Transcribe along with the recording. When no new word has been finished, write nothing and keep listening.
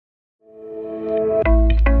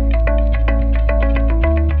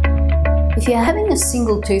If you're having a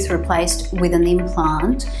single tooth replaced with an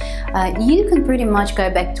implant, you can pretty much go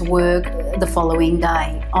back to work the following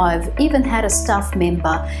day. I've even had a staff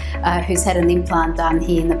member who's had an implant done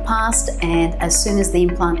here in the past, and as soon as the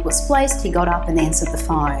implant was placed, he got up and answered the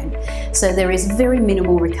phone. So there is very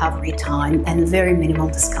minimal recovery time and very minimal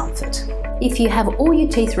discomfort. If you have all your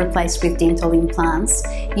teeth replaced with dental implants,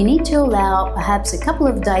 you need to allow perhaps a couple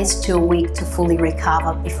of days to a week to fully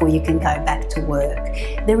recover before you can go back to work.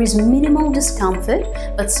 There is minimal discomfort,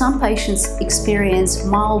 but some patients experience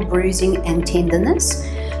mild bruising and tenderness,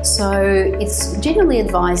 so it's generally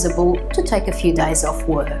advisable to take a few days off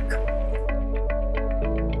work.